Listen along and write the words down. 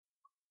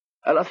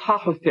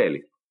الأصحاح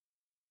 3.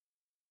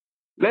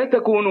 لا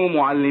تكونوا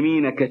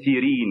معلمين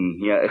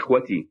كثيرين يا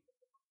إخوتي،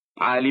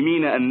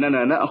 عالمين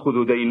أننا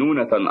نأخذ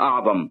دينونة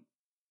أعظم،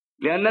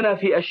 لأننا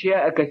في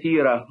أشياء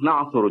كثيرة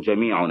نعثر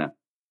جميعنا.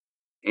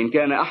 إن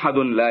كان أحد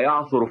لا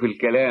يعثر في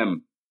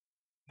الكلام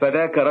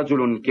فذاك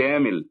رجل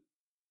كامل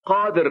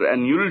قادر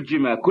أن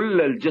يلجم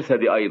كل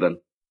الجسد أيضا.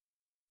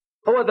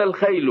 هو ذا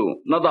الخيل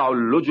نضع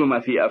اللجم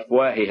في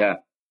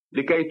أفواهها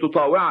لكي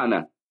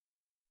تطاوعنا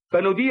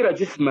فندير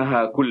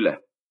جسمها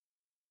كله.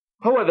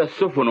 هو ذا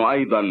السفن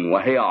أيضا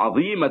وهي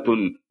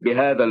عظيمة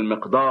بهذا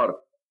المقدار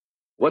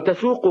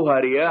وتسوقها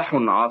رياح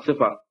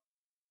عاصفة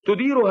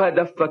تديرها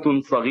دفة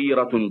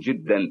صغيرة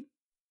جدا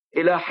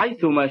إلى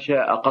حيث ما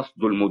شاء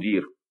قصد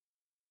المدير.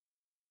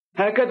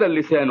 هكذا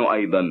اللسان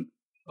أيضا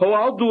هو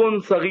عضو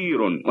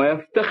صغير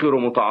ويفتخر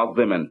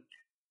متعظما،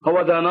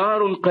 هو ذا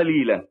نار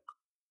قليلة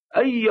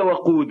أي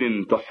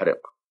وقود تحرق.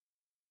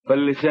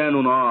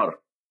 فاللسان نار،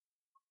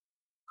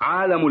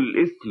 عالم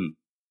الإثم.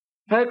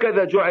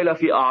 هكذا جعل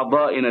في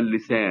أعضائنا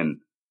اللسان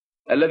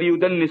الذي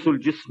يدنس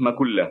الجسم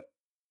كله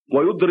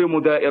ويضرم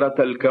دائرة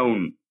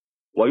الكون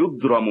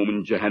ويضرم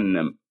من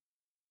جهنم،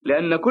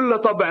 لأن كل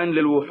طبع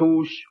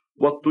للوحوش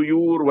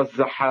والطيور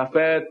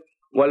والزحافات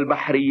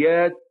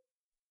والبحريات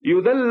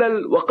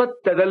يذلل وقد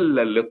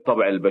تذلل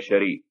للطبع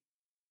البشري.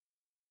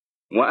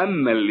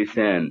 وأما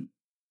اللسان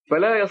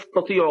فلا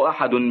يستطيع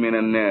أحد من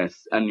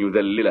الناس أن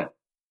يذلله،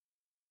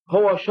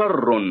 هو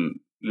شر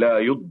لا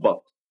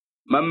يضبط،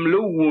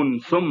 مملو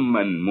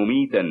سما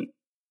مميتا،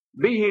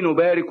 به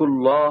نبارك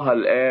الله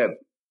الآب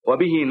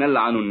وبه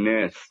نلعن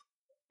الناس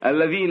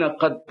الذين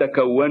قد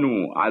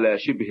تكونوا على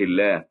شبه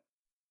الله.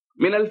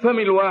 من الفم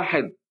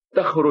الواحد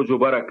تخرج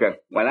بركة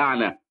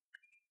ولعنة.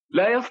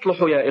 لا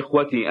يصلح يا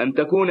إخوتي أن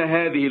تكون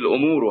هذه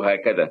الأمور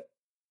هكذا.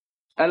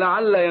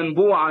 ألعل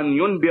ينبوعا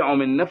ينبع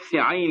من نفس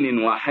عين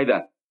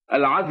واحدة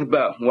العذب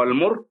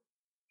والمر؟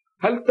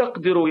 هل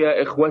تقدر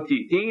يا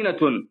إخوتي تينة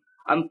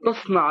أن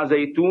تصنع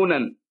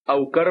زيتونا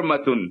أو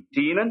كرمة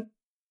تينا؟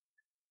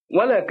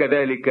 ولا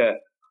كذلك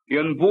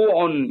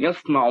ينبوع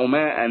يصنع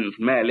ماء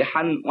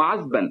مالحا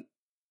وعذبا.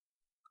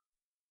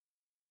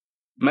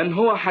 من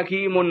هو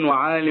حكيم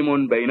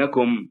وعالم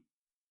بينكم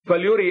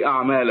فليري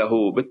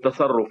أعماله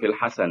بالتصرف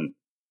الحسن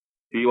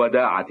في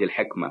وداعة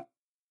الحكمة.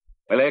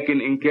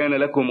 ولكن إن كان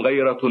لكم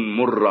غيرة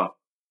مرة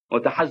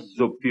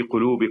وتحزب في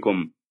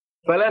قلوبكم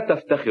فلا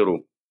تفتخروا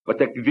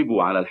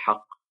وتكذبوا على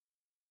الحق.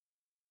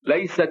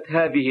 ليست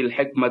هذه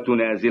الحكمة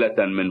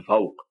نازلة من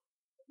فوق،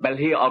 بل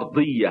هي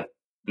أرضية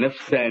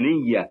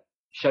نفسانية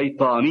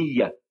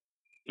شيطانية،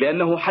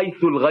 لأنه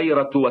حيث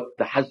الغيرة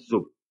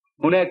والتحزب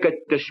هناك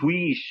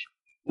التشويش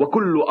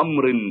وكل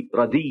أمر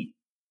رديء.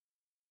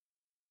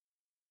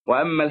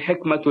 وأما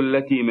الحكمة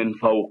التي من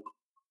فوق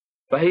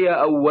فهي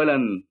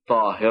أولا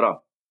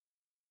طاهرة،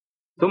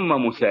 ثم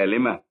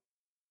مسالمة،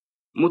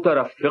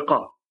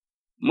 مترفقة،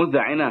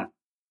 مذعنة،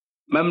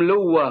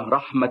 مملوة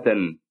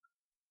رحمة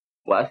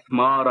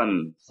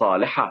وأثمارا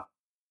صالحة،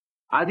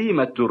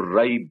 عديمة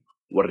الريب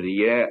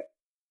والرياء.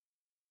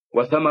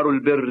 وثمر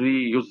البر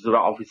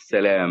يزرع في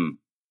السلام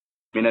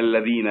من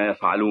الذين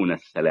يفعلون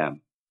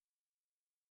السلام.